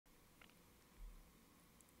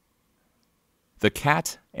The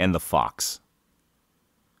Cat and the Fox.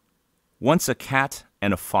 Once a cat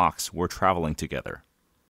and a fox were traveling together.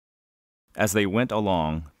 As they went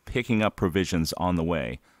along, picking up provisions on the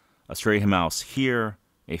way, a stray mouse here,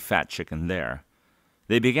 a fat chicken there,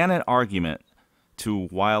 they began an argument to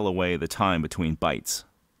while away the time between bites.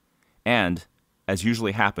 And, as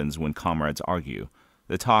usually happens when comrades argue,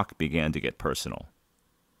 the talk began to get personal.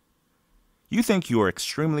 "You think you are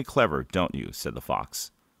extremely clever, don't you?" said the fox.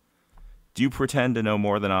 "Do you pretend to know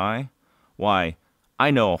more than I? Why,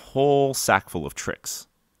 I know a whole sackful of tricks."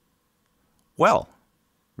 "Well,"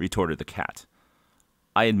 retorted the cat,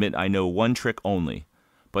 "I admit I know one trick only,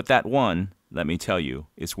 but that one, let me tell you,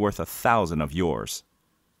 is worth 1,000 of yours."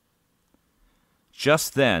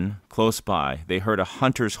 Just then, close by, they heard a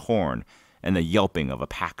hunter's horn and the yelping of a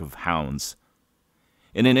pack of hounds.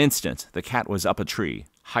 In an instant, the cat was up a tree,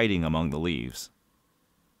 hiding among the leaves.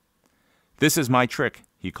 "This is my trick,"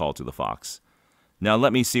 he called to the fox. "Now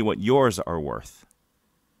let me see what yours are worth."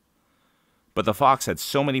 But the fox had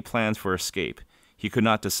so many plans for escape, he could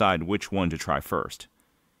not decide which one to try first.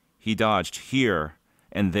 He dodged here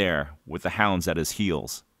and there with the hounds at his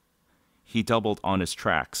heels. He doubled on his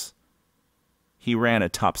tracks. He ran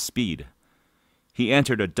at top speed. He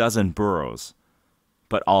entered a dozen burrows,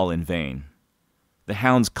 but all in vain. The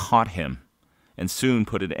hounds caught him and soon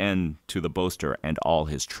put an end to the boaster and all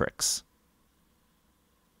his tricks.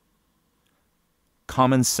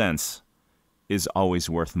 Common sense is always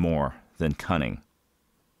worth more than cunning.